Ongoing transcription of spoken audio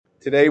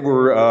Today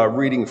we're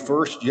reading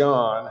 1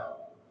 John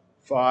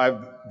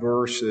 5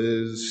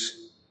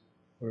 verses,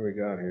 what do we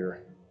got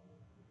here?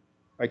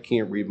 I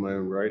can't read my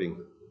own writing.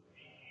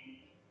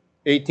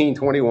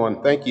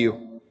 18:21, thank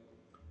you.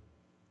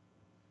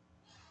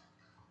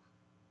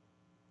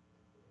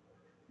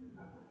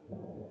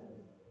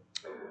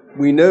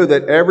 We know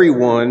that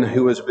everyone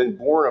who has been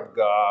born of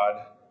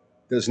God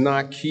does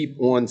not keep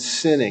on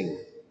sinning,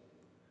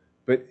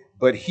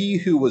 but he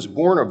who was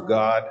born of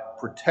God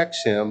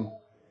protects him,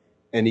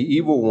 and the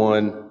evil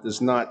one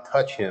does not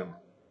touch him.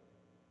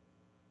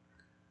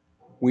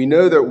 We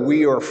know that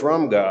we are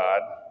from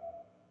God,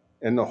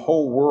 and the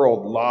whole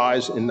world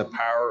lies in the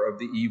power of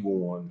the evil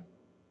one.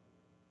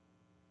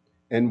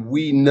 And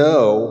we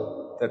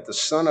know that the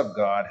Son of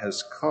God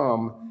has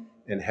come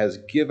and has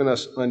given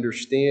us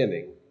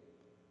understanding,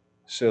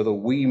 so that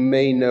we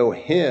may know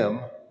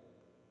him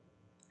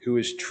who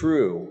is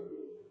true,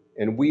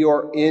 and we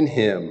are in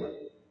him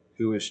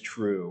who is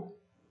true,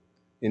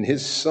 in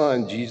his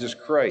Son, Jesus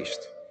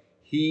Christ.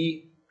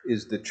 He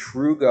is the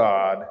true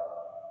God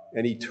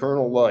and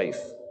eternal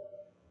life.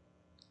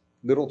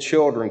 Little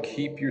children,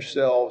 keep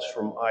yourselves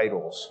from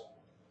idols.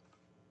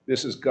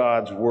 This is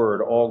God's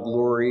word. All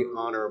glory,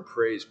 honor, and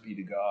praise be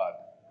to God.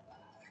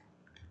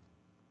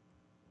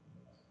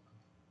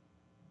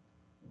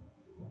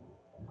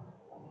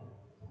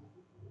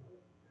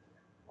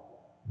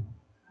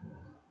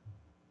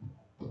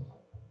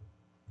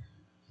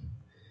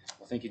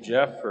 Well, thank you,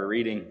 Jeff, for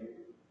reading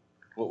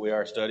what we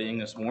are studying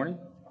this morning.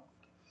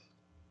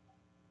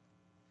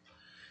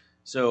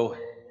 So,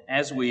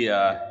 as we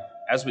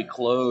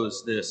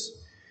close this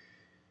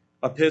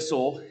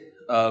epistle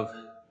of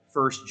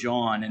 1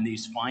 John in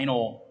these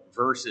final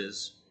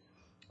verses,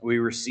 we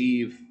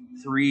receive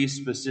three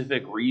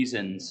specific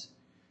reasons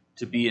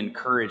to be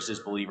encouraged as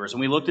believers, and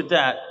we looked at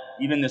that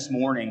even this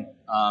morning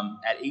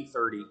at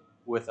 8:30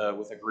 with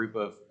a group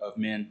of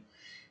men.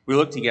 We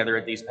looked together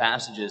at these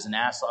passages and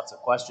asked lots of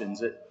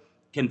questions. It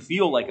can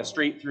feel like a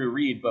straight-through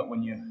read, but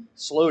when you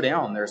slow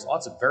down, there's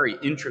lots of very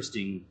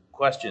interesting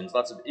questions,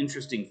 lots of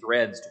interesting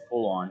threads to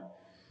pull on.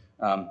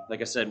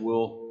 Like I said,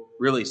 we'll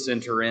really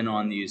center in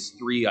on these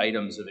three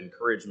items of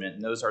encouragement,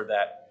 and those are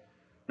that,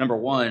 number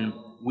one,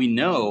 we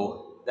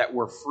know that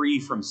we're free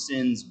from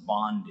sin's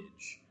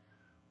bondage.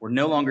 We're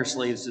no longer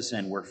slaves to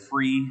sin. We're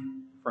free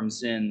from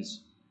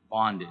sin's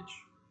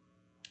bondage.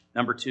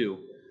 Number two,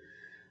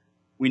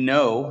 we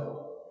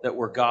know that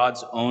we're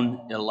God's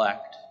own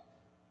elect.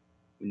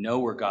 We know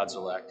we're God's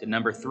elect. And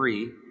number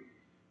three,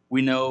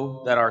 we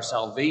know that our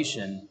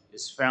salvation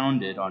is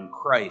founded on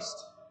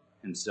Christ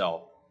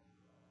himself.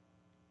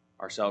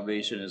 Our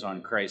salvation is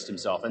on Christ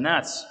himself. And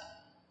that's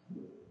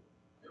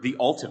the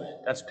ultimate.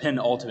 That's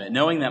penultimate.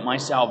 Knowing that my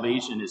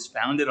salvation is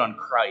founded on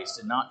Christ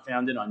and not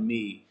founded on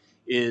me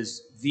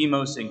is the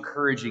most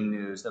encouraging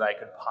news that I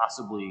could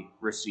possibly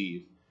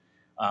receive.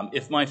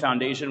 If my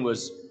foundation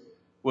was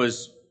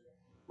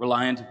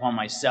reliant upon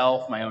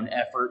myself, my own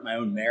effort, my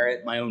own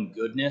merit, my own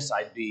goodness,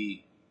 I'd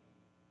be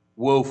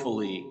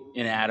woefully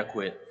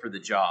inadequate for the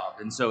job.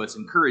 And so it's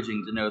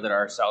encouraging to know that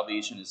our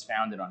salvation is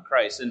founded on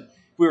Christ. And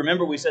if we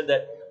remember, we said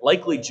that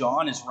likely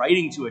John is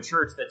writing to a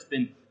church that's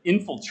been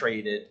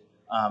infiltrated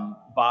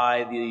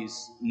by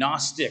these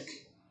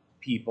Gnostic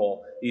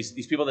people,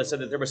 these people that said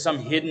that there was some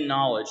hidden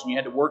knowledge and you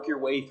had to work your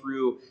way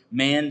through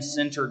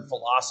man-centered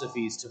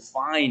philosophies to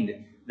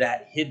find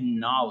that hidden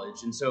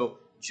knowledge. And so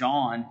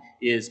John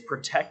is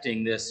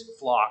protecting this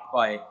flock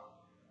by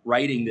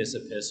writing this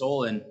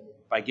epistle and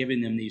by giving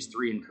them these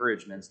three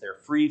encouragements. They're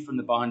free from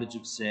the bondage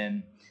of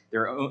sin,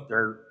 they're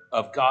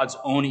of God's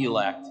own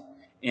elect,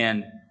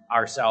 and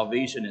our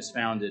salvation is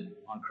founded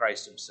on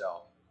Christ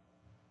himself.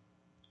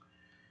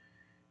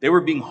 They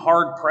were being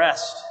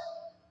hard-pressed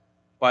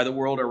by the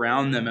world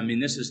around them. I mean,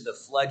 this is the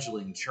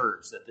fledgling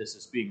church that this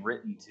is being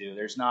written to.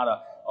 There's not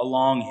a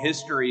long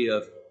history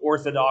of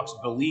orthodox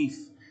belief.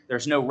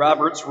 There's no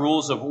Robert's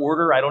Rules of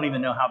Order. I don't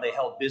even know how they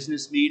held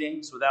business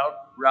meetings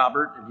without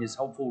Robert and his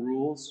helpful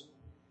rules.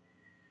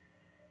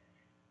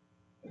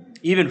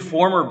 Even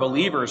former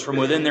believers from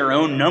within their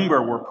own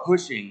number were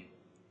pushing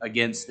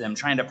against them,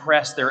 trying to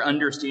press their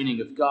understanding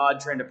of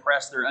God, trying to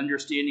press their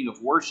understanding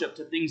of worship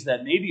to things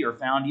that maybe are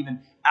found even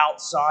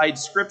outside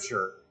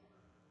Scripture.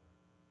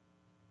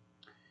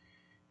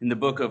 In the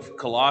book of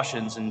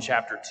Colossians, in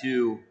chapter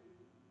 2,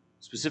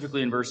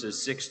 specifically in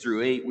verses 6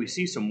 through 8, we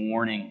see some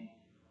warning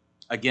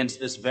against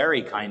this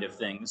very kind of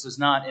thing. This is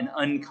not an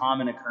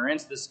uncommon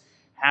occurrence. This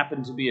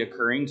happened to be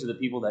occurring to the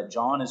people that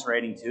John is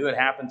writing to. It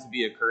happened to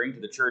be occurring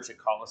to the church at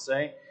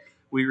Colossae.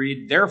 We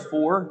read,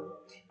 "Therefore,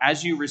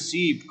 as you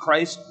received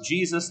Christ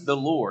Jesus the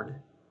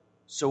Lord,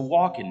 so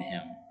walk in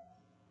him,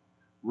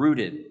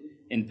 rooted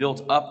and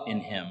built up in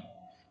him,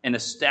 and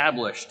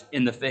established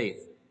in the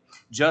faith,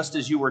 just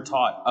as you were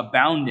taught,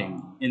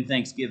 abounding in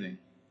thanksgiving.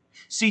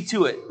 See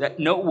to it that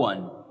no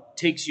one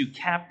takes you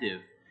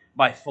captive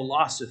by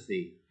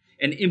philosophy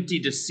and empty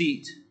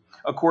deceit,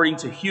 according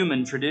to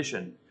human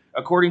tradition,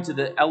 according to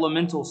the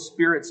elemental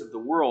spirits of the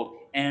world,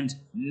 and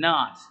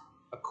not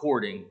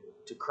according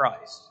to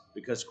Christ,"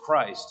 because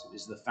Christ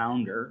is the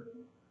founder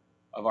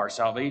of our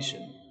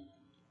salvation.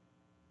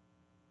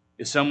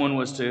 If someone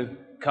was to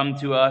come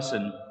to us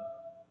and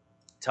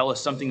tell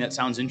us something that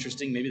sounds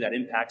interesting, maybe that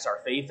impacts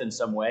our faith in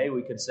some way,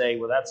 we could say,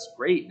 well, that's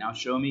great. Now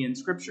show me in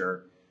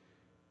Scripture.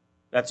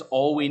 That's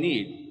all we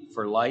need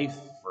for life,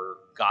 for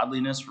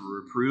godliness, for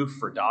reproof,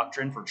 for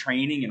doctrine, for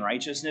training in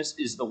righteousness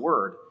is the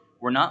Word.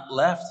 We're not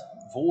left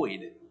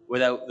void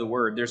without the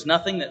Word. There's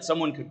nothing that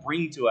someone could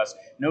bring to us,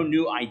 no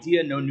new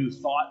idea, no new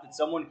thought that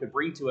someone could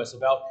bring to us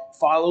about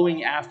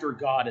following after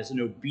God as an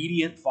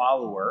obedient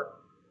follower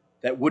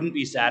that wouldn't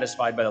be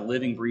satisfied by the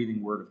living,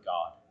 breathing Word of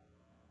God.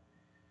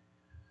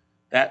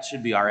 That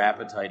should be our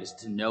appetite, is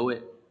to know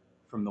it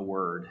from the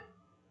Word.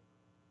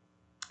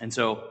 And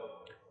so,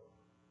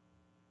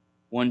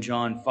 1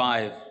 John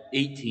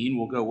 5:18,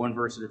 we'll go one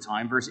verse at a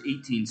time. Verse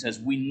 18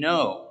 says, "We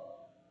know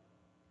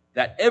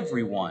that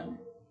everyone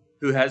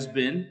who has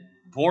been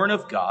born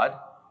of God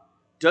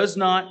does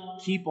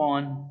not keep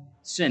on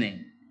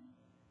sinning,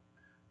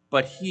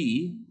 but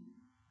he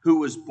who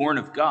was born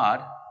of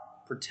God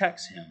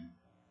protects him,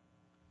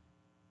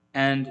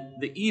 and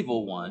the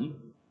evil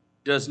one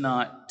does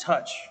not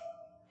touch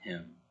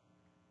him."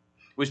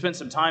 We spent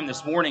some time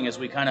this morning as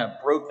we kind of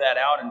broke that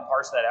out and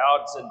parsed that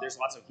out and said there's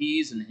lots of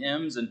he's and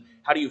him's, and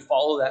how do you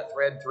follow that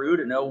thread through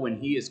to know when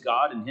he is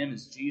God and him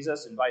is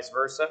Jesus and vice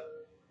versa.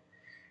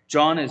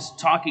 John is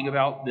talking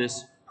about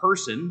this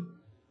person.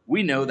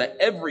 We know that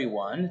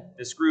everyone,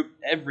 this group,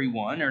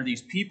 everyone, are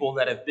these people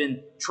that have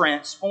been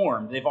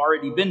transformed. They've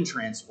already been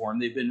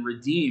transformed. They've been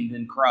redeemed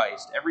in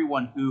Christ.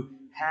 Everyone who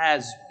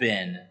has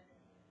been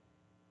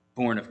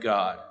born of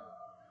God.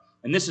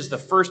 And this is the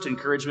first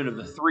encouragement of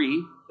the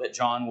three that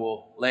John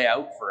will lay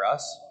out for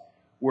us.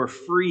 We're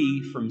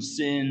free from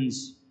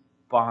sin's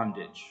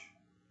bondage.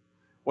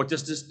 What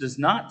this does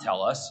not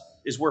tell us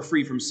is we're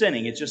free from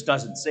sinning. It just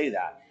doesn't say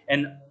that.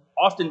 And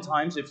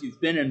oftentimes, if you've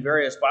been in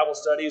various Bible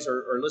studies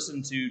or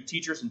listened to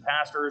teachers and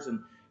pastors, and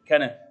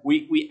kind of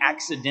we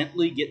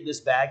accidentally get this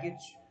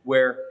baggage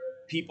where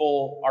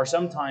people are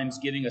sometimes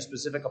giving a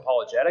specific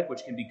apologetic,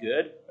 which can be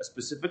good. A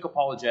specific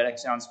apologetic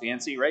sounds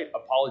fancy, right?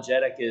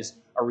 Apologetic is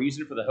a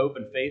reason for the hope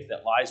and faith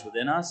that lies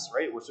within us,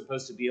 right? We're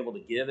supposed to be able to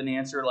give an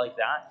answer like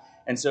that.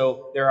 And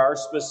so there are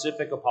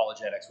specific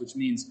apologetics, which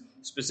means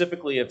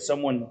specifically if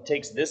someone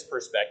takes this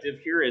perspective,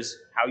 here is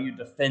how you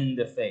defend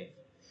the faith.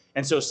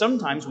 And so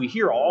sometimes we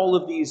hear all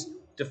of these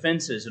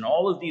defenses and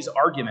all of these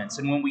arguments,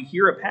 and when we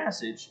hear a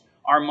passage,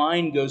 our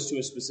mind goes to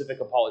a specific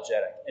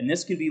apologetic. And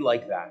this can be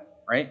like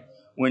that, right?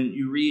 When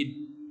you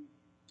read,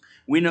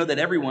 "We know that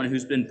everyone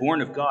who's been born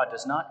of God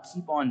does not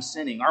keep on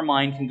sinning," our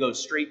mind can go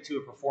straight to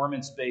a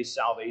performance-based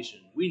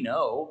salvation. We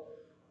know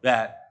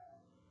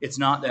that it's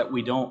not that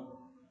we don't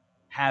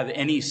have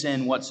any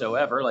sin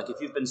whatsoever. Like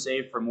if you've been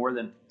saved for more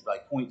than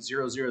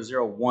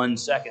 0.0001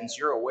 seconds,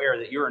 you're aware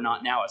that you are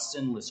not now a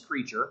sinless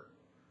creature.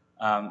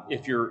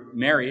 If you're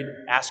married,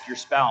 ask your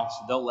spouse.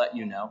 They'll let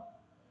you know.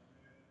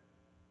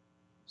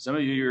 Some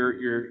of you,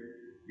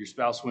 your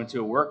spouse went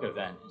to a work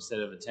event instead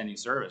of attending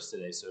service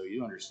today, so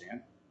you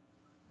understand.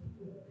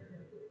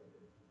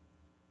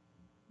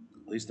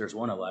 At least there's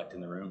one elect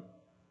in the room.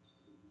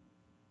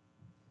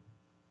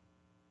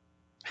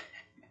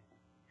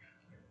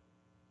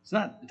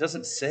 It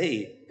doesn't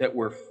say that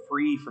we're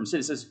free from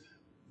sin. It says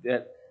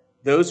that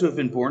those who have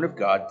been born of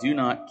God do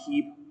not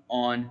keep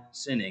on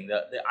sinning.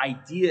 The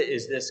idea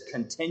is this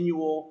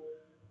continual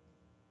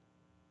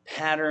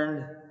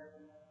patterned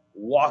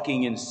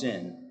walking in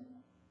sin,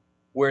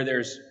 where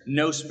there's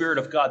no Spirit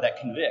of God that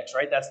convicts,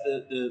 right? That's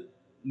the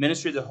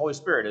ministry of the Holy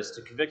Spirit, is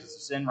to convict us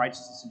of sin,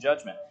 righteousness, and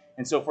judgment.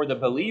 And so for the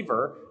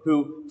believer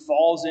who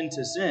falls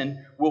into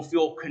sin, will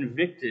feel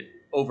convicted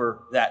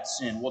over that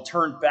sin. We'll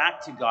turn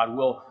back to God.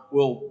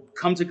 We'll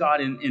come to God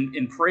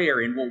in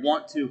prayer, and we'll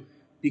want to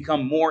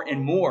become more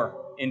and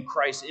more in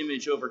Christ's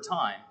image over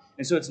time.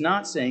 And so it's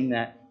not saying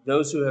that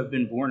those who have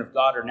been born of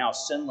God are now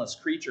sinless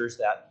creatures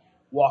that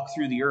walk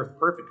through the earth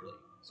perfectly.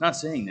 It's not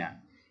saying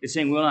that. It's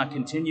saying we'll not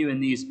continue in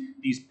these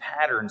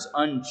patterns,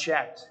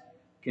 unchecked,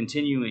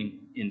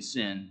 continuing in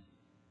sin.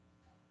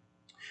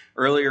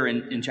 Earlier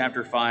in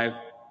chapter 5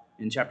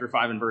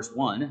 and verse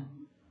 1,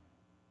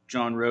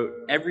 John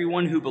wrote,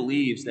 "Everyone who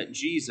believes that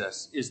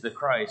Jesus is the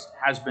Christ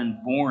has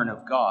been born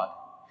of God,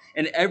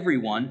 and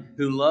everyone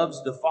who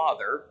loves the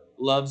Father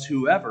loves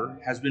whoever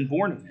has been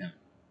born of him."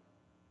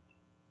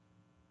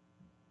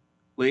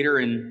 Later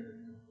in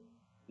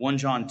 1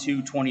 John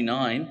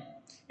 2:29,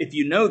 "If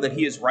you know that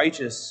he is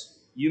righteous,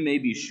 you may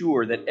be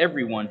sure that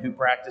everyone who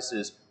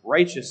practices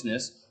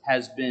righteousness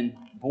has been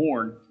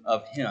born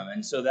of him."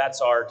 And so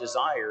that's our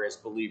desire as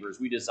believers.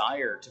 We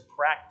desire to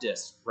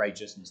practice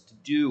righteousness, to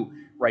do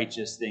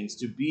righteous things,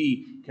 to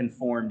be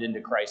conformed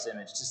into Christ's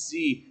image, to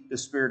see the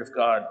Spirit of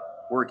God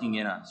working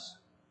in us.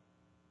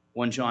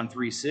 1 John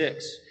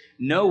 3:6,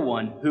 "No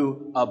one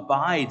who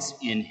abides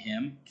in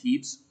him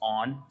keeps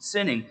on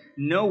sinning.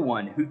 No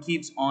one who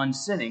keeps on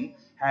sinning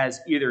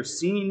has either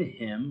seen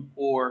him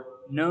or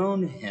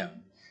known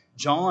him."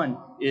 John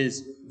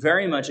is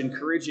very much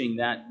encouraging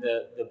that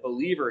the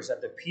believers,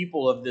 that the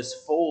people of this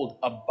fold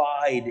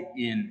abide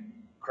in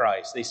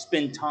Christ. They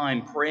spend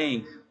time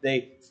praying,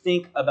 They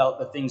think about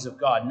the things of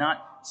God,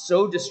 not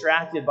so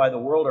distracted by the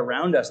world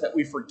around us that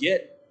we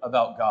forget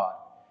about God.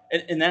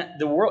 And that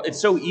the world, it's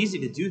so easy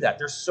to do that.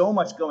 There's so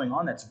much going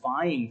on that's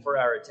vying for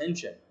our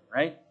attention,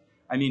 right?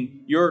 I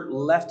mean, your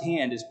left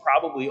hand is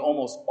probably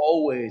almost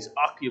always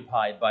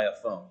occupied by a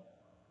phone.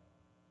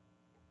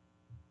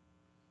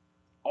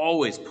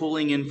 Always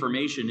pulling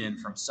information in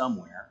from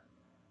somewhere,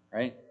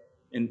 right?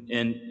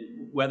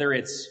 And whether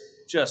it's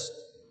just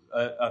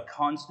a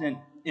constant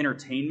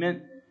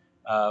entertainment,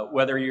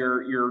 whether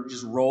you're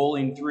just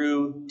rolling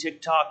through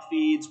TikTok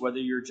feeds, whether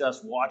you're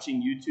just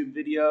watching YouTube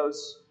videos.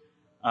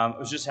 I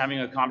was just having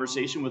a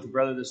conversation with a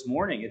brother this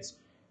morning. It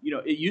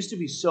used to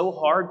be so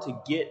hard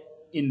to get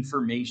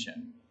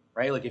information,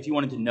 right? Like if you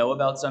wanted to know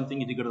about something,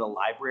 you had to go to the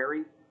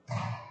library.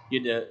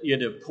 You had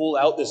to pull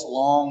out this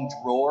long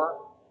drawer,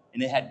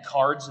 and it had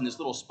cards in this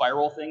little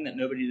spiral thing that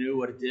nobody knew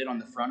what it did on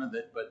the front of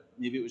it, but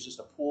maybe it was just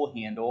a pull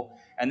handle.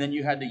 And then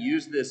you had to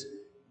use this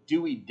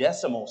Dewey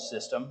Decimal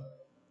System,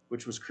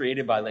 which was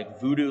created by like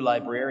voodoo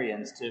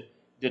librarians to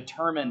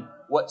determine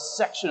what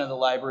section of the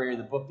library or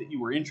the book that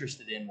you were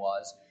interested in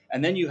was.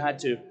 And then you had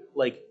to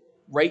like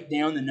write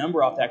down the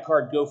number off that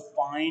card, go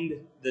find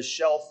the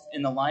shelf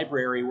in the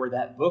library where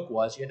that book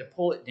was. You had to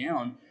pull it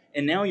down.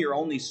 And now you're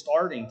only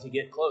starting to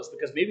get close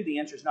because maybe the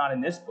answer's not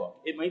in this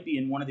book. It might be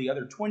in one of the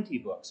other 20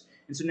 books.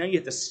 And so now you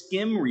have to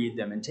skim read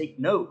them and take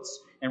notes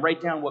and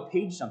write down what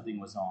page something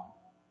was on,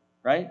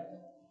 right?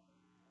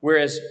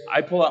 Whereas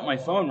I pull out my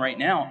phone right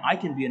now, I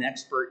can be an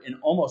expert in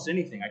almost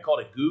anything. I call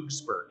it a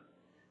Googspert.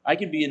 I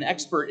can be an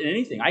expert in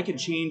anything. I can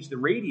change the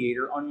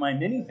radiator on my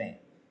minivan.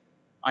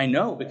 I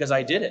know because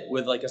I did it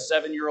with like a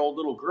 7-year-old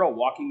little girl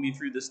walking me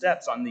through the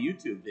steps on the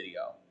YouTube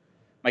video.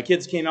 My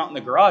kids came out in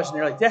the garage and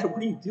they're like, "Dad,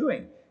 what are you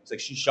doing?" It's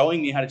like, "She's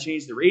showing me how to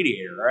change the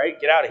radiator, all right?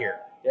 Get out of here.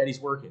 Daddy's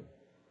working."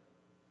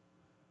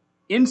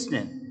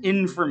 Instant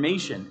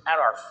information at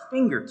our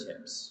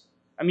fingertips.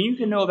 I mean, you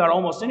can know about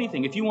almost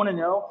anything. If you want to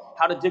know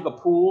how to dig a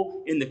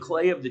pool in the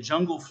clay of the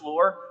jungle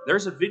floor,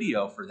 there's a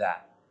video for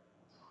that.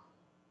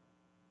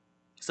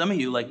 Some of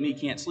you, like me,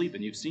 can't sleep,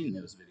 and you've seen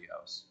those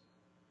videos.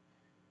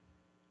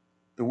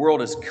 The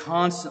world is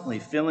constantly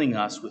filling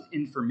us with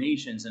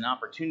informations and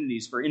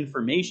opportunities for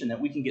information that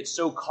we can get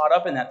so caught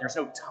up in that there's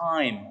no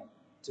time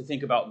to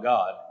think about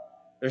God.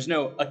 There's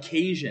no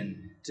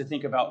occasion to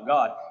think about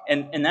God.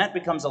 And that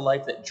becomes a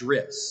life that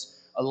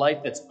drifts, a life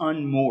that's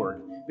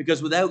unmoored.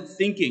 Because without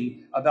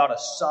thinking about a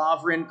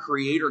sovereign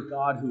creator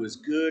God who is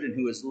good and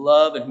who is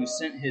love and who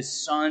sent his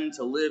Son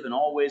to live in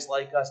all ways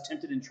like us,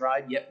 tempted and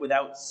tried, yet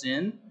without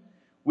sin,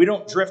 we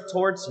don't drift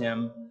towards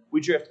him, we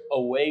drift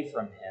away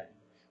from him.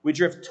 We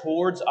drift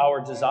towards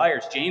our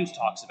desires. James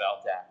talks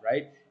about that,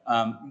 right?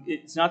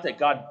 It's not that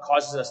God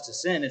causes us to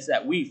sin, it's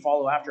that we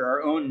follow after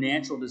our own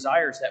natural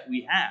desires that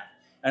we have.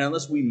 And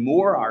unless we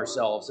moor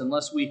ourselves,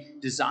 unless we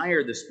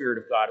desire the Spirit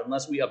of God,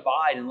 unless we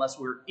abide, unless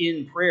we're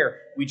in prayer,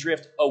 we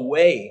drift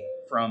away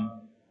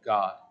from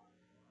God.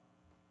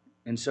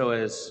 And so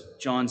as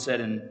John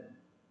said in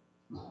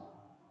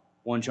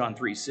 1 John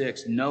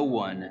 3:6, no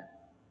one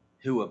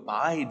who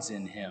abides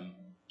in him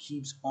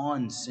keeps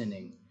on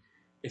sinning.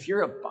 If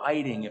you're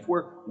abiding, if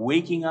we're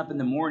waking up in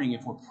the morning,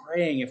 if we're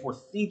praying, if we're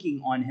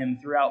thinking on him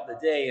throughout the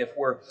day, if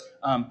we're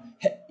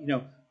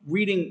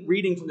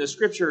reading from the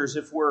scriptures,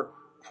 if we're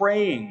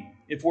praying,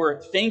 if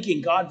we're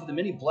thanking God for the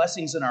many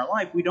blessings in our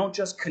life, we don't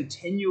just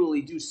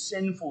continually do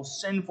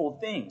sinful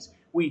things.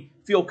 We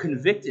feel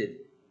convicted.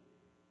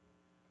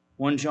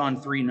 1 John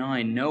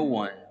 3:9, no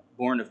one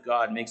born of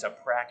God makes a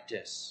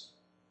practice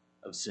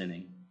of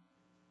sinning.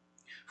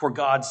 For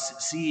God's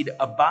seed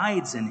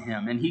abides in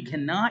him, and he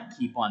cannot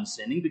keep on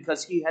sinning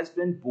because he has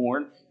been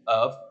born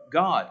of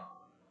God.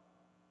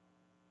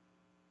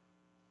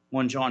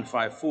 1 John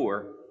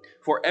 5:4,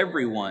 for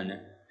everyone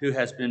who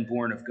has been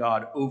born of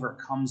God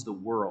overcomes the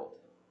world,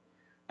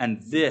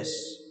 and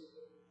this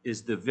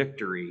is the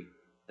victory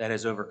that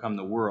has overcome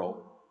the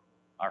world,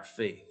 our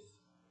faith.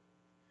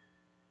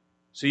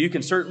 So you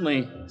can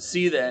certainly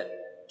see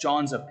that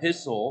John's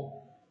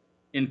epistle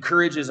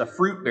encourages a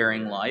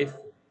fruit-bearing life,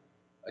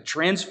 a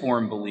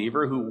transformed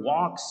believer who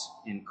walks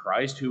in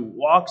Christ, who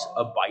walks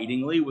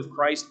abidingly with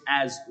Christ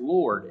as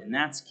Lord, and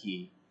that's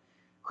key.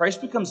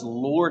 Christ becomes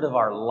Lord of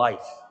our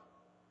life,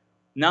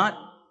 not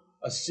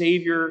a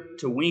Savior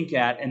to wink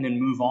at and then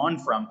move on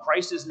from.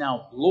 Christ is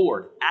now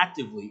Lord,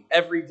 actively,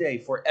 every day,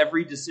 for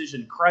every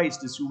decision.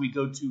 Christ is who we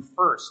go to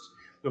first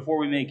before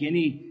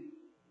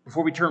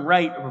we turn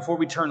right or before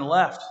we turn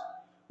left.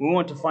 We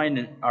want to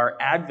find our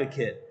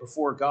advocate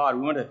before God.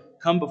 We want to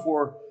come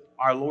before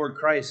our Lord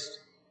Christ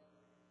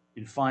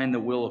and find the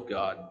will of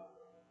God.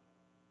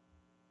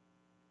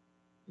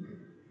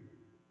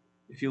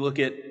 If you look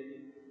at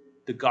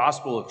the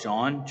Gospel of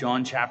John,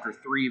 John chapter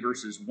 3,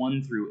 verses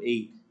 1 through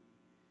 8,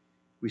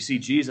 we see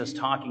Jesus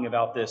talking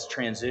about this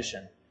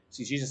transition.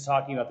 See Jesus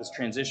talking about this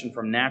transition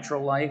from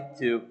natural life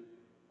to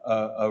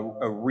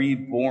a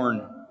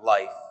reborn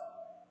life.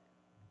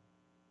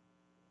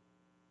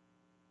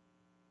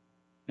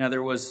 Now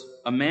there was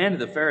a man of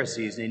the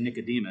Pharisees named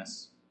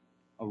Nicodemus,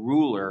 a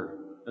ruler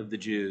of the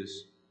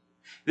Jews.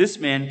 This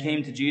man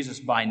came to Jesus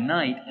by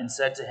night and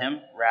said to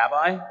him,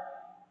 Rabbi,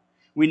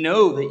 we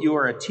know that you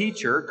are a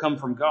teacher come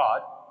from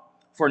God,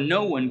 for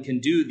no one can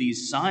do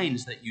these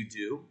signs that you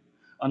do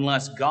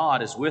unless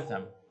God is with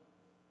him.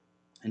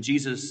 And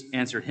Jesus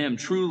answered him,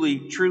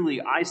 Truly,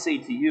 truly, I say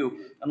to you,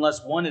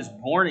 unless one is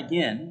born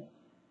again,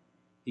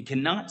 he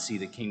cannot see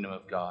the kingdom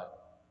of God.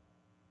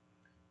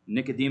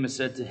 Nicodemus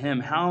said to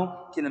him,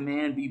 How can a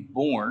man be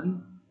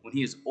born when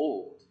he is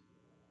old?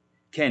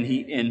 Can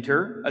he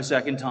enter a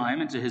second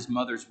time into his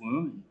mother's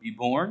womb and be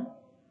born?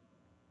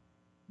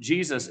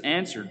 Jesus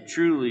answered,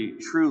 Truly,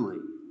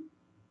 truly,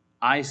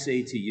 I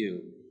say to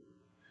you,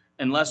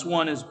 unless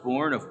one is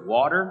born of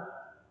water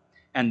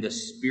and the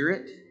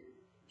Spirit,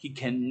 he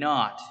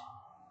cannot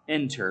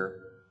enter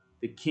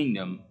the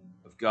kingdom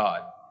of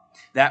God.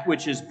 That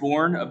which is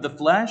born of the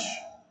flesh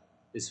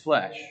is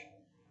flesh,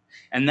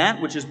 and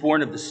that which is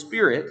born of the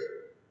Spirit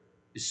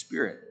is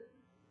spirit.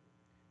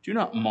 Do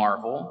not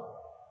marvel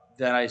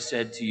that I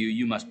said to you,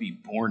 you must be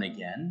born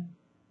again.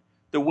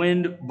 The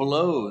wind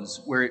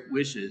blows where it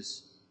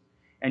wishes,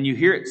 and you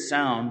hear its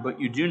sound, but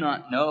you do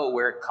not know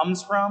where it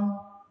comes from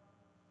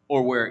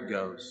or where it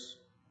goes.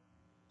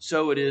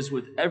 So it is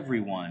with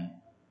everyone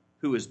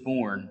who is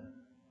born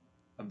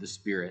of the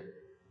Spirit.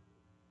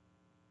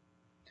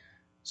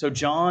 So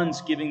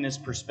John's giving this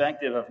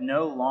perspective of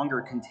no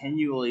longer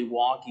continually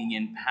walking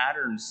in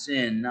patterned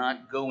sin,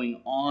 not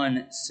going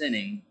on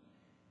sinning,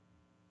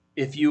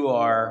 if you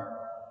are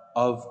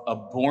of a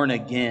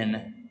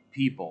born-again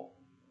people.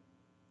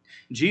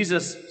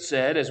 Jesus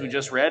said, as we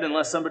just read,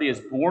 unless somebody is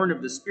born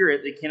of the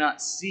Spirit, they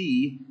cannot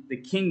see the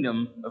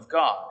kingdom of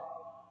God.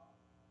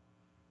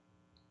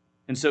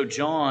 And so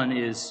John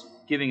is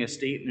giving a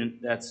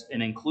statement that's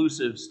an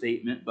inclusive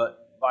statement,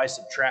 but by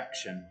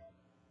subtraction.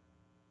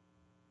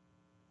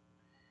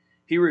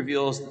 He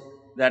reveals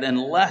that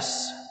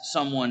unless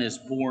someone is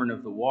born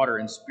of the water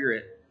and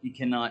Spirit, he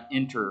cannot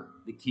enter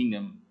the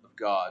kingdom of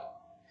God.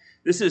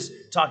 This is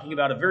talking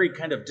about a very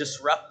kind of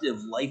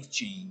disruptive life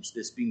change,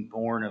 this being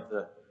born of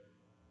the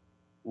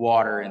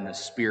water and the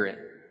Spirit.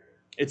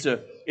 It's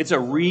a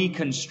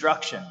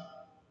reconstruction.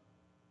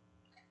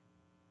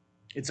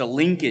 It's a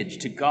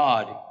linkage to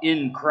God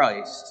in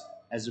Christ,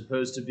 as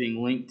opposed to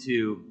being linked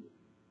to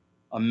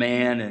a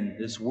man in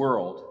this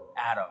world,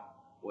 Adam.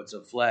 What's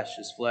of flesh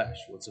is flesh.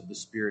 What's of the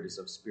Spirit is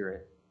of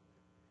spirit.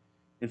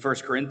 In 1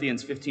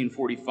 Corinthians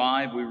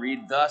 15:45, we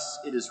read, Thus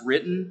it is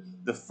written,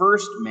 the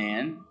first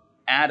man,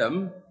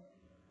 Adam,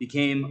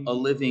 became a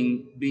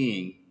living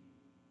being,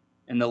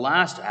 and the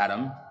last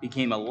Adam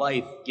became a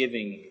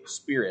life-giving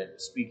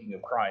spirit, speaking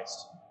of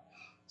Christ.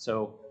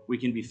 So we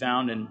can be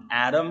found in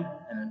Adam,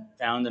 and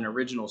found in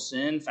original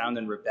sin, found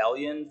in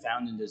rebellion,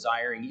 found in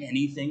desiring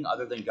anything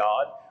other than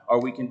God,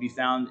 or we can be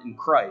found in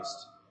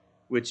Christ,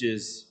 which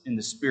is in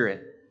the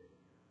Spirit.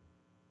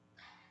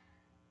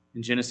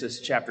 In Genesis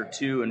chapter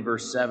 2 and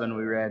verse 7,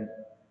 we read,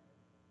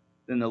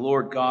 Then the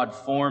Lord God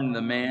formed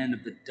the man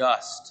of the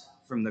dust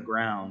from the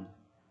ground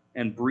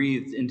and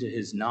breathed into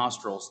his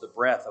nostrils the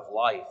breath of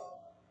life,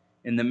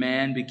 and the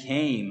man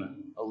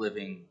became a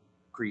living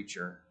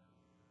creature.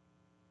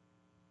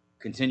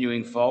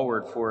 Continuing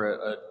forward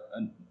for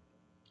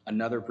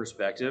another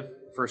perspective,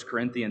 1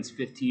 Corinthians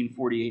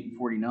 15:48 and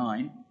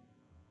 49,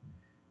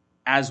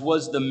 As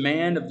was the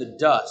man of the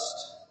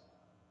dust,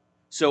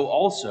 so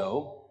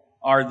also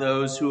are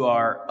those who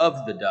are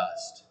of the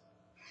dust.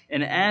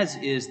 And as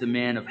is the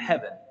man of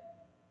heaven,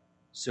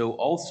 so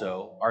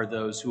also are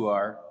those who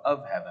are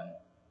of heaven.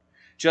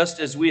 Just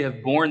as we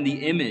have borne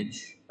the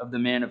image of the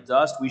man of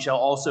dust, we shall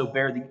also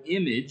bear the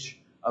image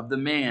of the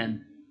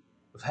man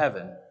of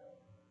heaven.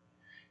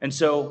 And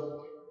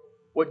so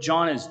what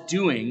John is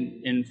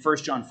doing in 1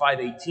 John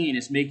 5:18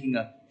 is making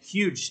a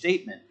huge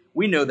statement.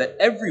 We know that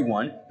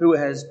everyone who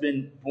has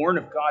been born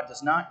of God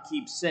does not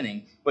keep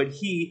sinning, but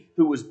he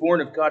who was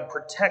born of God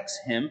protects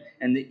him,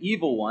 and the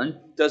evil one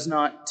does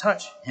not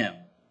touch him.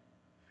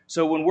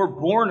 So when we're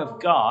born of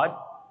God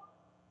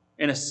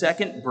in a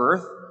second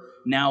birth,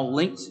 now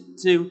linked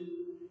to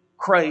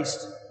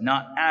Christ,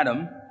 not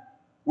Adam,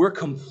 we're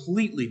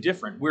completely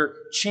different.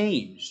 We're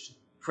changed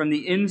from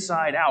the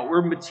inside out.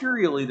 We're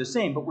materially the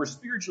same, but we're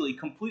spiritually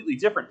completely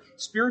different.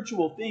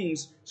 Spiritual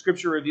things,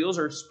 Scripture reveals,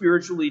 are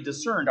spiritually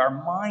discerned.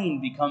 Our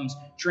mind becomes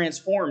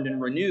transformed and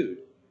renewed.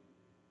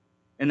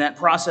 And that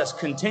process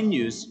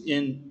continues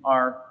in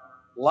our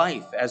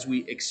life as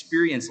we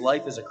experience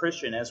life as a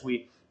Christian, as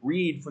we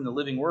read from the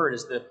living Word,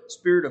 as the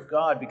Spirit of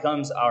God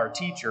becomes our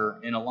teacher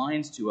and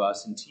aligns to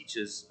us and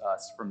teaches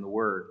us from the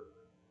Word.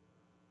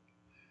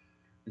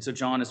 And so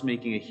John is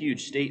making a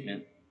huge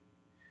statement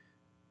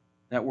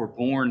that we're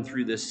born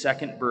through this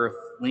second birth,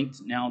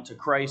 linked now to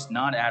Christ,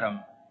 not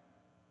Adam.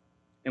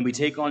 And we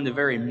take on the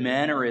very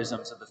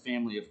mannerisms of the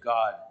family of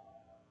God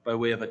by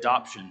way of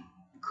adoption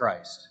in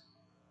Christ.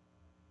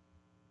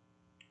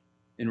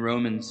 In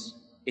Romans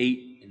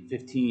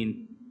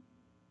 8:15,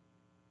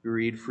 we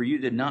read, For you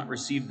did not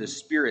receive the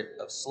spirit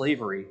of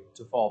slavery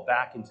to fall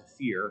back into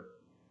fear,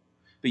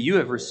 but you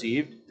have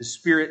received the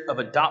spirit of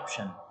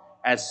adoption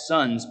as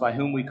sons, by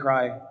whom we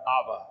cry,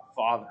 Abba,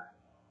 Father.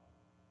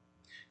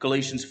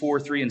 Galatians 4,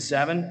 3, and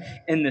 7.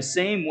 In the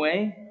same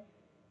way,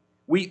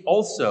 we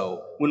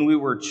also, when we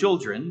were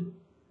children,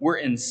 were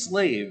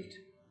enslaved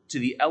to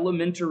the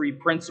elementary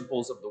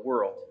principles of the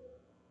world.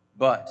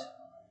 But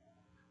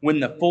when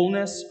the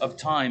fullness of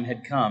time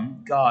had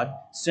come, God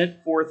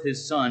sent forth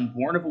his Son,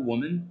 born of a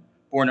woman,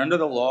 born under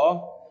the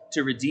law,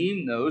 to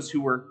redeem those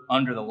who were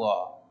under the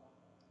law,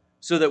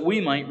 so that we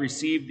might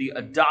receive the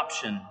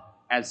adoption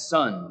as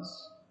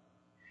sons.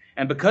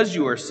 And because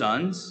you are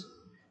sons,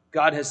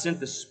 God has sent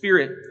the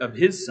Spirit of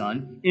his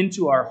Son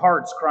into our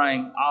hearts,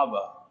 crying,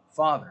 Abba,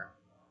 Father.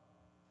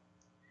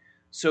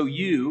 So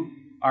you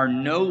are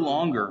no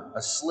longer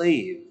a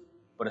slave,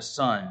 but a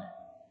son.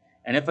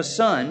 And if a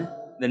son,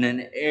 then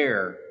an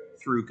heir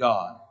through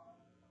God.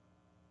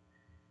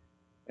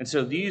 And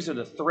so these are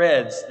the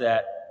threads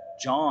that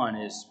John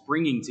is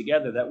bringing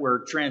together, that we're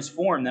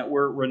transformed, that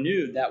we're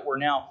renewed, that we're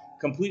now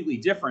completely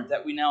different,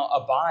 that we now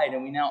abide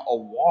and we now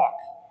walk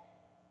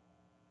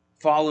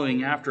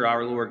following after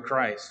our Lord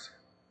Christ.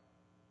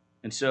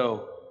 And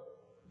so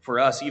for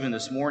us, even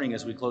this morning,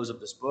 as we close up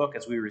this book,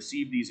 as we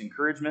receive these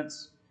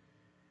encouragements,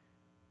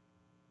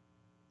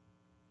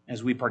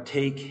 as we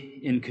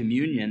partake in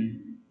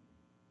communion,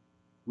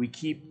 we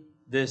keep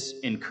this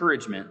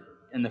encouragement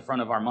in the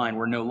front of our mind.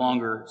 We're no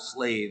longer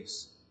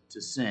slaves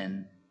to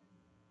sin.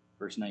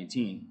 Verse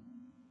 19.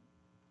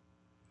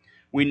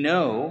 We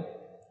know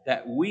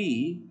that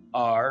we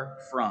are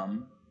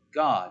from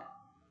God,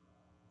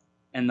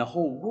 and the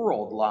whole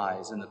world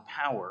lies in the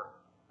power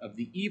of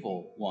the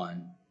evil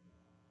one.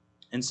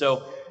 And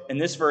so in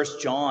this verse,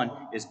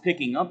 John is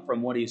picking up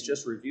from what he's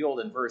just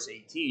revealed in verse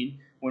 18.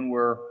 When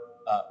we're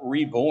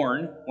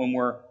reborn, when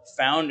we're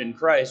found in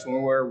Christ,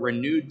 when we're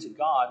renewed to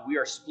God, we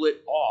are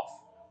split off.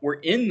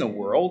 We're in the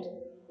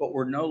world, but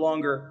we're no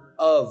longer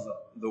of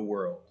the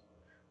world.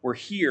 We're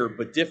here,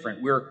 but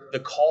different. We're the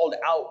called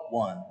out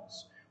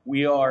ones.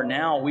 We are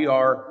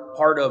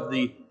part of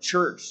the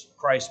church,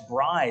 Christ's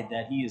bride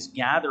that he is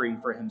gathering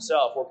for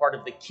himself. We're part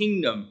of the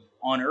kingdom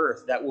on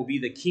earth that will be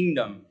the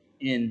kingdom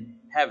in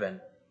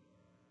heaven.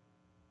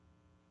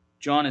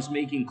 John is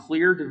making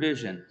clear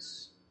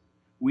divisions.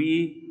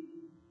 We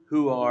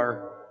who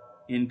are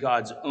in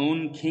God's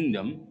own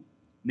kingdom,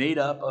 made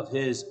up of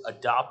his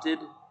adopted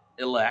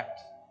elect,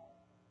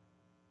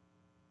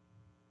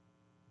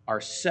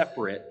 are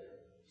separate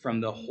from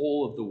the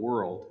whole of the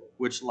world,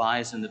 which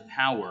lies in the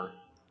power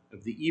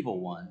of the evil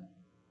one.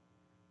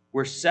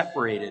 We're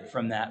separated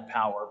from that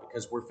power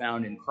because we're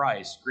found in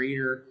Christ.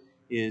 Greater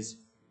is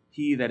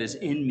he that is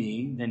in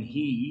me than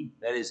he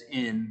that is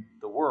in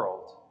the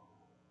world.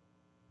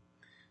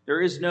 There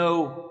is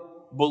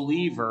no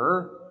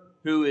believer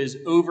who is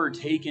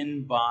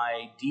overtaken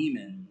by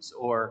demons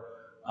or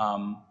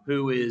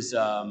who is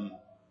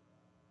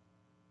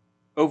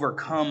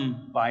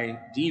overcome by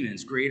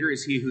demons. Greater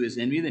is he who is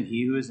in me than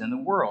he who is in the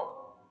world.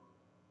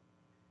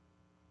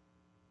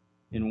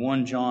 In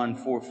 1 John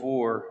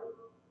 4:4,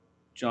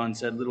 John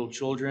said, "Little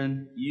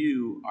children,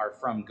 you are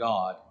from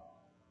God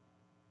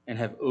and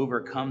have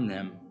overcome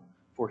them,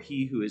 for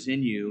he who is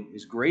in you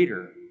is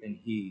greater than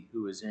he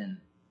who is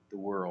in the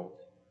world."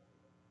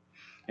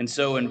 And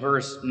so in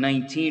verse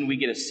 19, we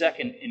get a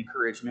second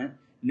encouragement,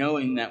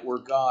 knowing that we're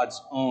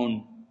God's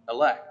own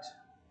elect.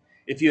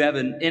 If you have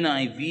an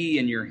NIV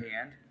in your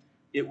hand,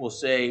 it will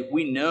say,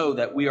 we know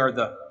that we are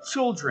the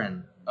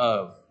children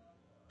of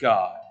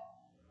God.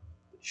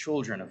 The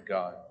children of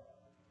God.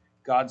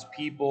 God's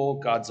people,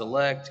 God's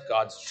elect,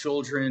 God's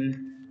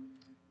children.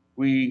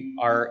 We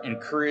are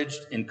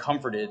encouraged and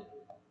comforted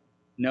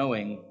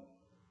knowing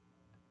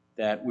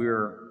that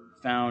we're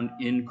found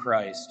in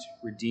Christ,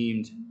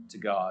 redeemed to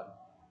God.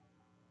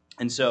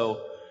 And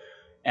so,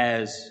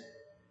 as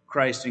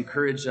Christ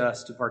encouraged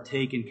us to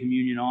partake in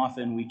communion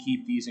often, we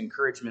keep these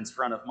encouragements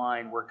front of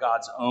mind. We're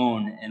God's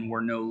own, and we're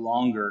no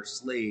longer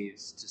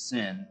slaves to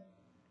sin.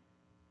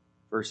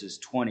 Verses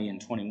 20 and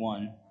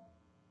 21.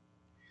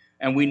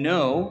 And we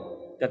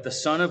know that the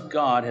Son of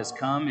God has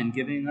come and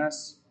given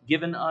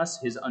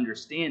us his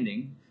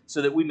understanding,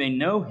 so that we may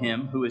know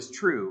him who is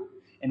true.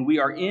 And we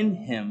are in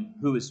him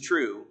who is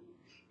true,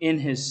 in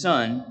his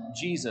Son,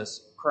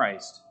 Jesus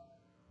Christ.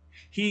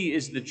 He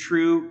is the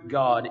true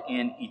God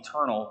and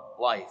eternal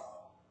life.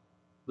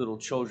 Little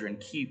children,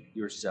 keep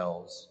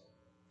yourselves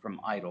from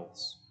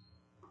idols.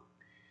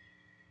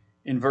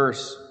 In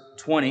verse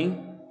 20,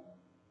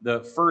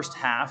 the first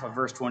half of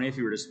verse 20, if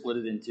you were to split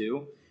it in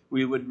two,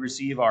 we would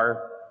receive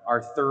our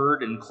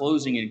third and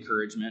closing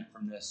encouragement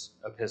from this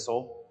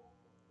epistle.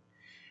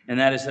 And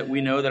that is that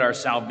we know that our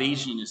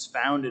salvation is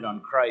founded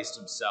on Christ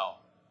himself.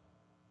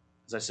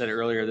 As I said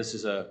earlier, this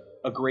is a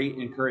great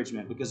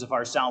encouragement, because if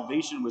our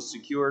salvation was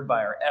secured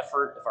by our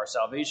effort, if our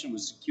salvation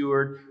was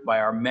secured by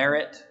our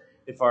merit,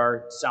 if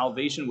our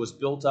salvation was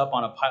built up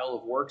on a pile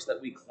of works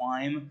that we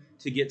climb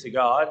to get to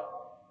God,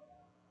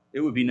 it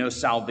would be no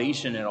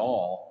salvation at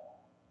all.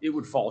 It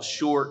would fall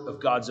short of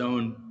God's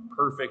own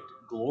perfect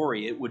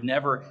glory. It would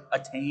never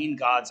attain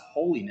God's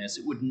holiness.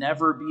 It would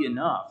never be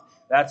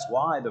enough. That's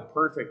why the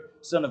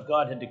perfect Son of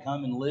God had to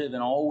come and live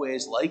in all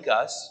ways like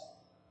us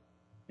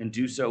and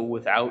do so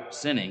without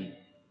sinning.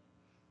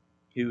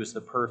 He was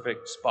the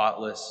perfect,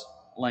 spotless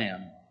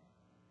Lamb,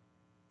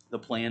 the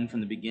plan from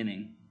the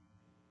beginning.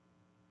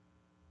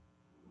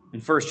 In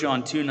 1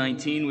 John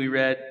 2:19 we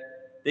read,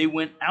 "They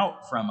went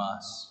out from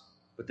us,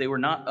 but they were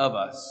not of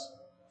us.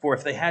 For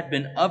if they had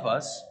been of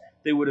us,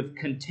 they would have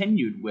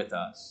continued with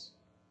us.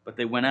 But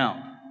they went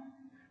out,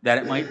 that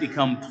it might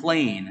become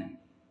plain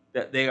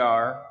that they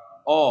are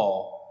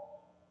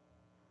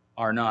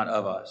not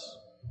of us."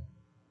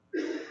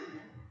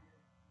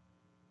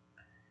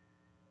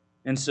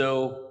 And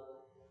so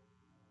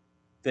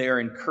they are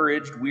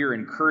encouraged, we are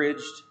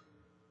encouraged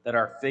that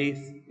our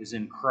faith is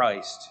in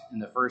Christ in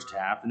the first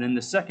half. And then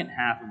the second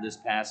half of this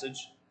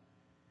passage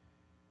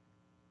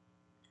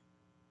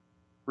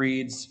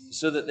reads,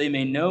 "So that they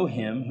may know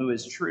him who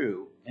is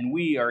true, and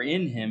we are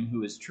in him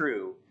who is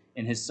true,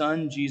 in his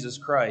Son Jesus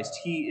Christ.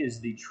 He is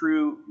the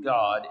true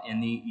God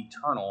and the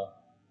eternal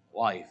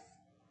life."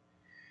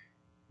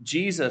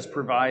 Jesus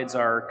provides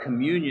our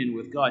communion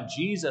with God.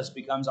 Jesus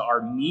becomes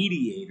our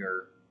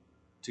mediator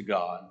to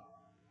God.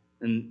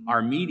 And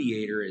our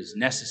mediator is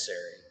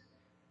necessary.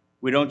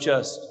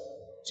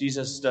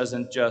 Jesus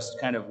doesn't just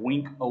kind of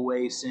wink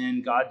away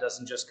sin. God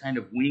doesn't just kind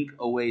of wink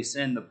away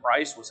sin. The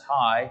price was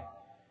high.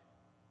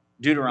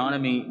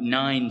 Deuteronomy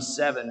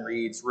 9:7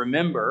 reads,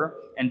 "Remember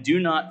and do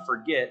not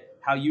forget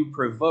how you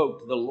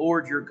provoked the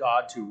Lord your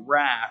God to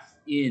wrath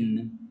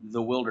in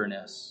the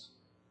wilderness.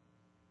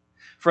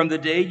 From the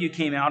day you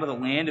came out of the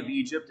land of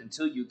Egypt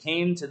until you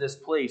came to this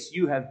place,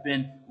 you have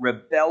been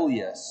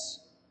rebellious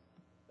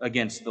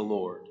against the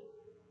Lord."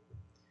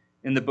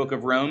 In the book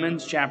of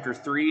Romans, chapter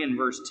 3 and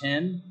verse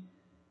 10,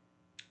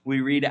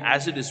 we read,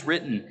 "As it is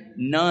written,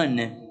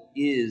 none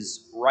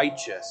is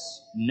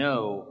righteous,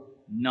 no,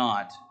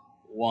 not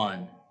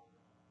one."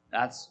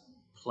 That's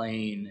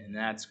plain and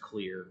that's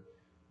clear.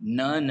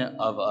 None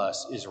of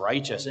us is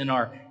righteous. In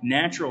our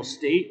natural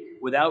state,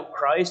 without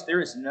Christ,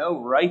 there is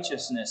no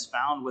righteousness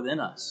found within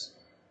us.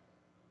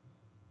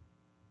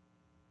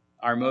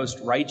 Our most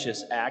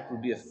righteous act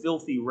would be a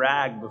filthy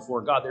rag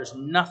before God. There's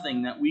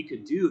nothing that we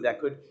could do that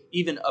could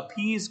even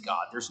appease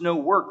God. There's no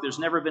work. There's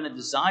never been a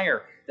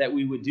desire that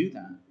we would do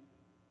that.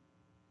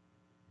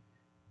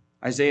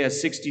 Isaiah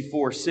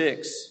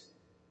 64:6,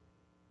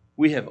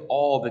 "We have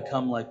all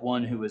become like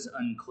one who is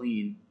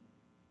unclean,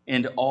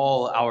 and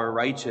all our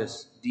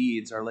righteous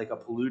deeds are like a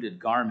polluted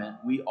garment.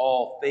 We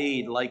all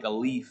fade like a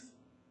leaf,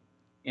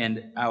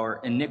 and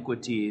our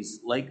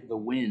iniquities, like the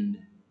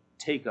wind,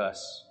 take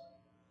us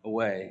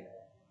away."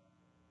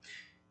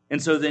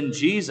 And so then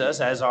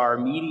Jesus, as our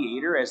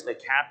mediator, as the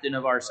captain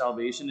of our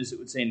salvation, as it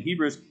would say in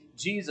Hebrews,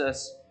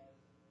 Jesus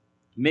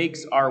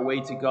makes our way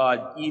to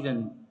God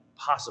even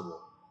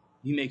possible.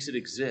 He makes it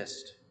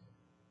exist.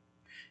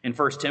 In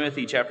 1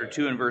 Timothy chapter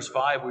 2 and verse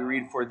 5, we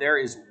read, "For there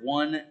is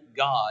one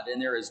God, and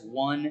there is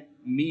one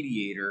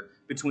mediator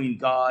between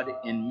God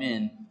and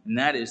men, and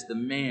that is the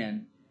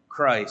man,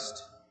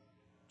 Christ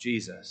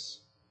Jesus."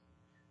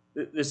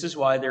 This is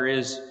why there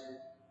is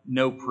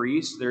no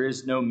priest, there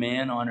is no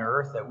man on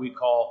earth that we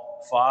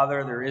call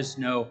Father. There is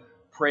no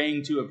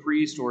praying to a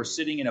priest or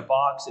sitting in a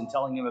box and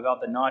telling him about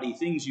the naughty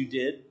things you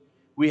did.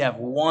 We have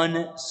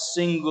one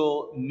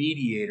single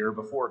mediator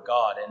before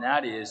God, and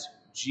that is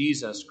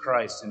Jesus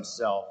Christ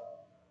himself.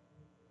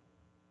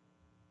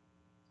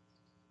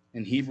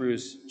 In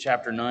Hebrews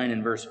chapter 9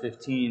 and verse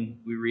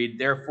 15, we read,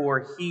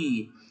 "Therefore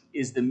he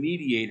is the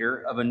mediator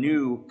of a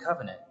new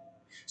covenant,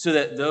 so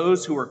that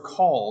those who are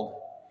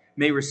called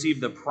may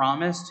receive the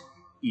promised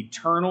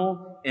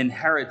eternal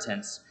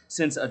inheritance,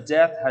 since a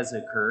death has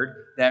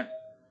occurred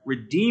that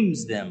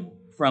redeems them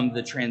from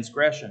the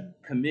transgression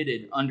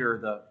committed under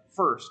the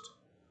first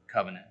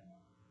covenant."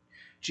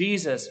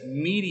 Jesus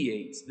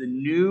mediates the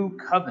new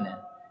covenant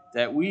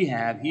that we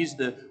have. He's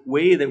the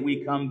way that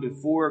we come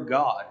before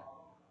God.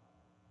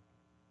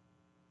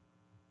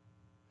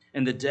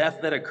 And the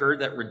death that occurred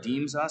that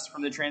redeems us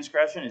from the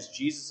transgression is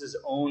Jesus'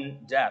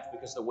 own death,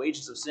 because the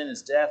wages of sin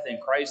is death. In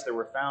Christ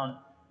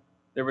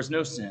there was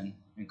no sin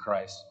in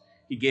Christ.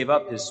 He gave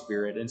up his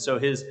spirit, and so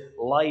his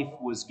life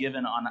was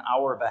given on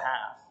our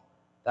behalf.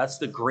 That's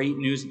the great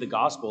news of the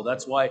gospel.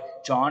 That's why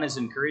John is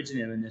encouraging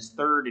him in this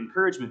third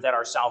encouragement, that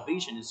our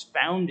salvation is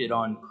founded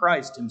on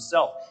Christ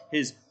himself,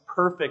 his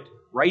perfect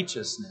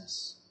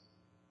righteousness.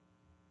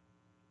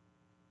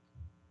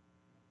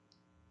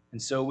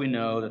 And so we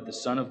know that the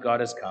Son of God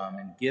has come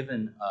and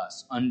given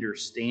us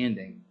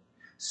understanding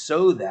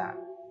so that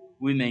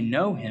we may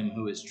know him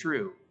who is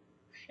true.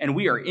 And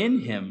we are in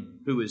him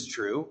who is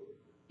true,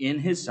 in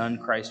his Son,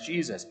 Christ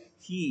Jesus.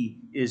 He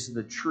is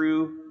the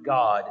true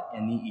God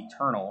and the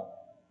eternal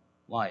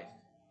life.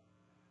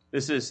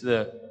 This is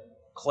the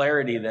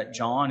clarity that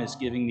John is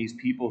giving these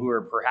people who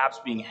are perhaps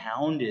being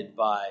hounded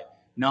by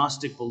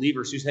Gnostic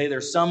believers who say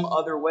there's some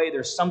other way,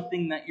 there's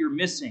something that you're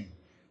missing,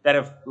 that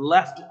have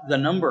left the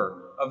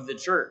number of the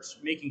church,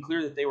 making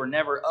clear that they were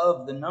never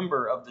of the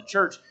number of the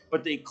church,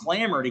 but they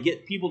clamor to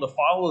get people to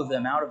follow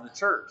them out of the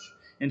church.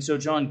 And so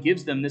John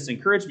gives them this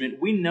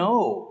encouragement. We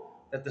know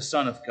that the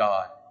Son of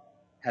God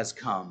has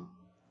come,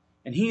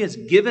 and he has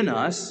given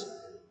us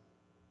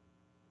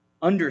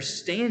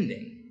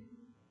understanding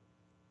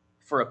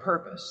for a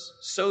purpose,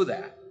 so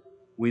that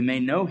we may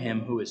know him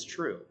who is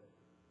true.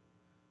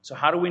 So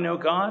how do we know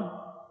God?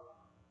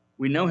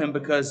 We know him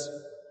because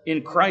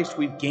in Christ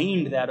we've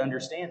gained that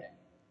understanding.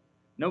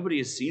 Nobody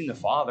has seen the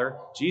Father.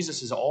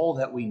 Jesus is all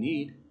that we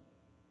need,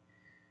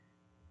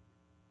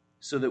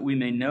 so that we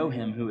may know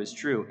him who is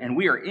true. And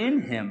we are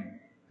in him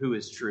who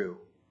is true,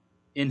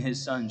 in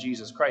his Son,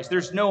 Jesus Christ.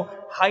 There's no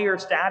higher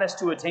status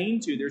to attain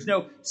to. There's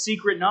no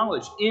secret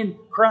knowledge. In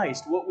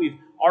Christ, what we've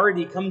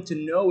already come to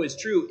know is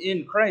true.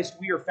 In Christ,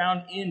 we are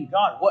found in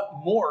God. What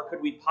more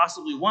could we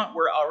possibly want?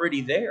 We're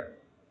already there.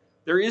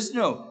 There is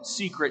no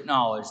secret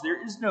knowledge.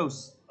 There is no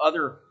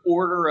other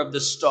order of the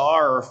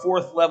star or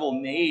fourth level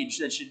mage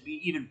that should be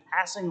even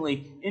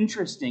passingly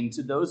interesting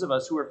to those of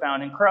us who are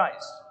found in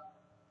Christ.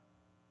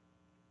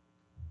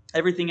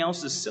 Everything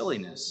else is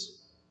silliness.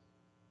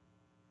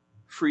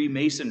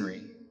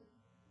 Freemasonry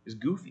is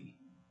goofy.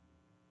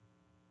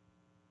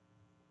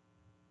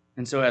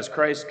 And so as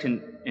Christ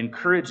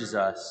encourages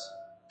us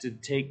to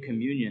take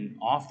communion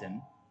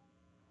often,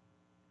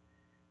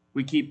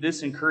 we keep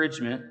this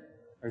encouragement,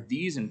 or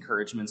these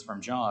encouragements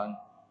from John,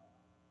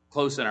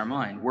 close in our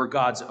mind. We're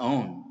God's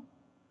own.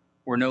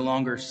 We're no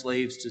longer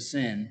slaves to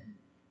sin,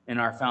 and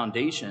our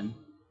foundation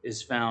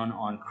is found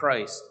on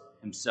Christ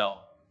himself.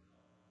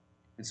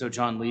 And so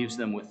John leaves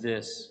them with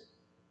this: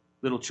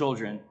 little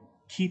children,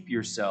 keep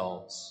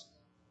yourselves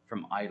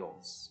from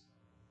idols.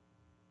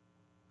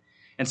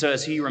 And so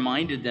as he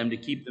reminded them to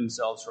keep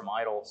themselves from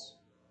idols,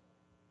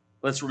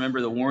 let's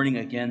remember the warning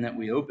again that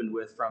we opened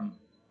with from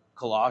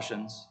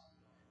Colossians,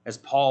 as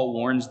Paul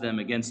warns them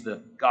against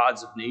the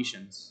gods of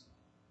nations.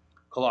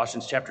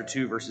 Colossians chapter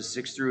 2, verses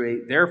 6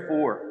 through 8.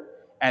 Therefore,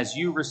 as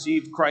you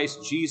received Christ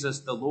Jesus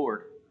the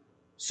Lord,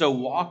 so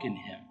walk in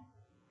him,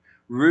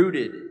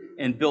 rooted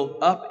and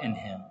built up in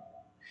him,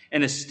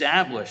 and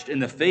established in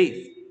the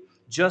faith,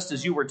 just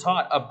as you were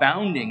taught,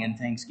 abounding in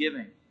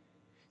thanksgiving.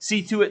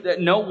 See to it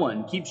that no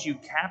one keeps you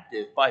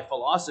captive by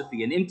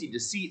philosophy and empty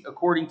deceit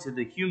according to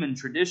the human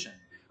tradition,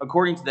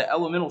 according to the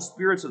elemental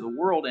spirits of the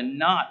world, and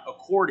not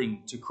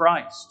according to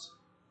Christ.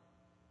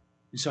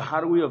 And so how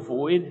do we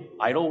avoid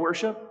idol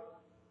worship?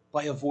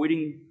 By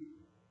avoiding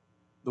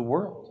the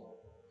world.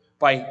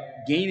 By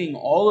gaining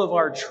all of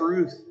our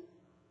truth,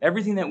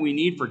 everything that we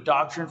need for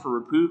doctrine, for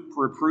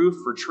reproof,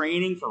 for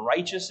training, for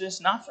righteousness,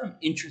 not from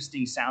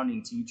interesting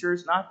sounding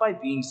teachers, not by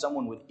being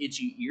someone with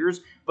itchy ears,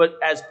 but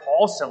as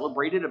Paul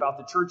celebrated about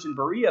the church in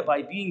Berea,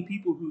 by being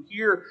people who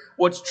hear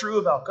what's true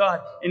about God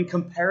and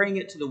comparing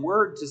it to the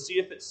Word to see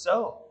if it's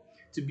so.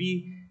 To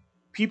be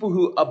people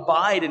who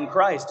abide in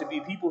Christ, to be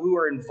people who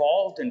are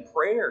involved in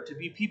prayer, to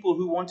be people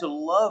who want to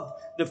love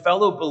the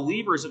fellow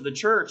believers of the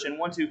church and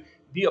want to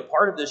be a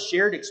part of the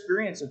shared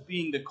experience of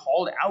being the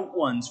called out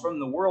ones from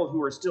the world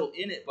who are still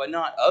in it but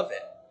not of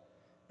it.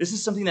 This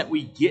is something that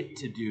we get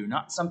to do,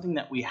 not something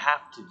that we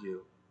have to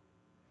do.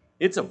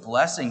 It's a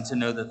blessing to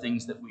know the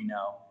things that we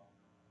know.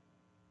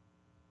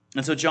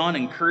 And so John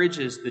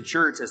encourages the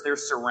church as they're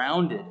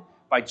surrounded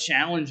by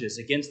challenges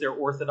against their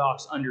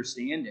orthodox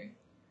understanding.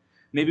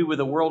 Maybe with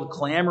the world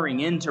clamoring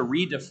in to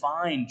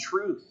redefine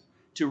truth,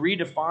 to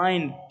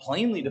redefine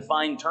plainly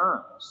defined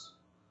terms.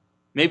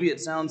 Maybe it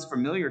sounds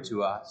familiar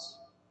to us.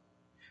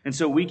 And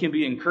so we can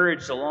be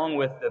encouraged along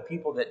with the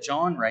people that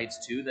John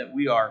writes to that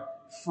we are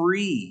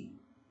free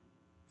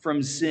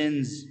from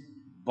sin's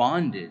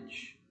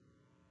bondage.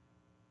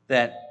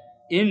 That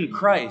in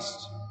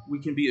Christ we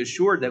can be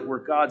assured that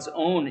we're God's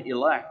own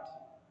elect.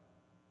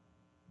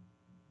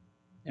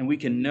 And we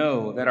can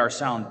know that our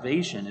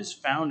salvation is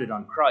founded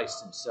on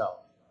Christ himself.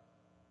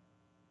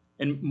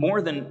 And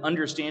more than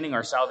understanding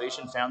our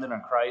salvation founded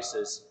on Christ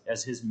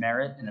as his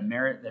merit, and a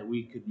merit that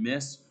we could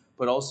miss,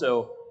 but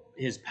also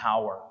his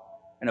power,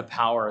 and a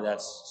power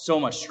that's so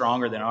much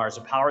stronger than ours,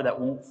 a power that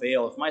won't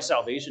fail. If my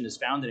salvation is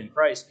founded in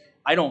Christ,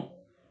 I don't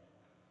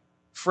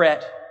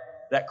fret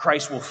that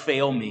Christ will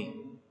fail me.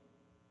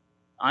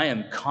 I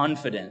am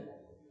confident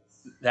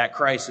that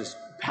Christ is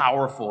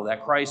powerful,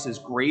 that Christ is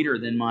greater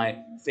than my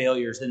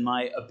failures, than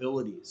my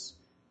abilities.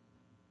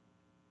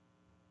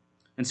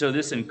 And so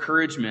this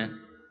encouragement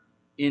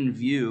in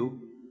view,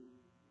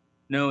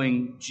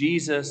 knowing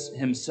Jesus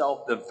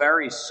himself, the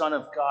very Son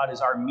of God, is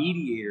our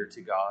mediator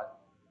to God,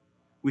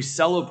 we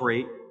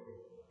celebrate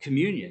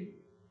communion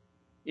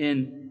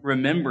in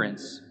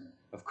remembrance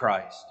of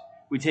Christ.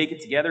 We take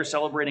it together,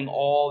 celebrating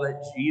all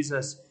that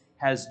Jesus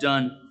has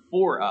done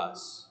for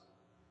us.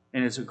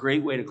 And it's a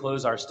great way to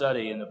close our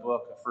study in the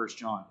book of 1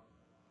 John.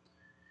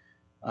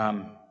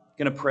 I'm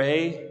going to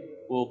pray.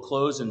 We'll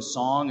close in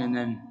song, and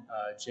then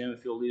Jim,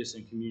 if you'll lead us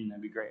in communion,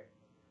 that'd be great.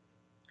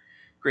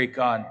 Great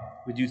God,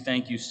 we do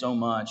thank you so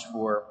much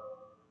for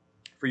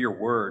your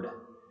word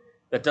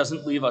that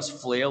doesn't leave us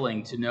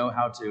flailing to know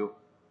how to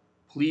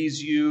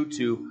please you,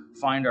 to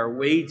find our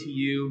way to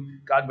you,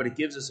 God, but it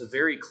gives us a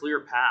very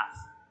clear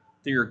path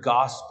through your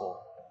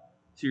gospel,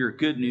 through your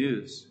good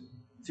news,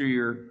 through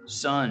your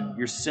Son,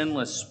 your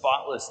sinless,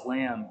 spotless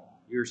Lamb,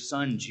 your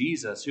Son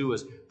Jesus, who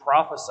was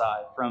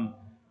prophesied from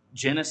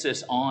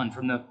Genesis on,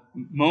 from the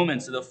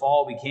moments of the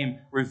fall became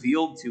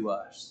revealed to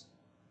us,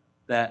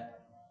 that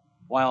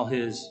while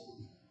his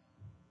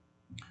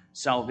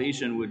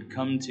salvation would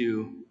come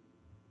to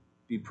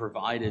be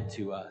provided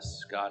to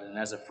us, God, and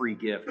as a free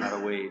gift, not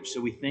a wage.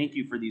 So we thank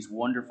you for these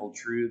wonderful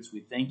truths. We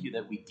thank you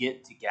that we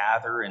get to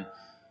gather and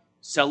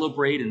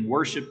celebrate and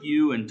worship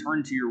you and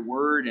turn to your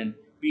word and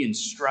be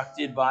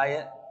instructed by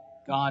it,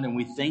 God. And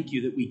we thank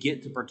you that we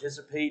get to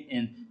participate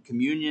in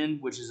communion,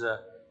 which is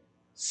a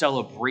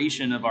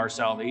celebration of our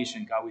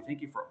salvation. God, we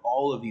thank you for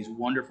all of these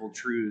wonderful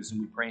truths, and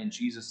we pray in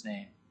Jesus'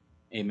 name.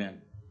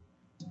 Amen.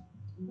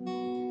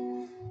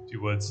 If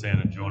you would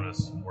stand and join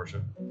us in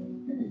worship.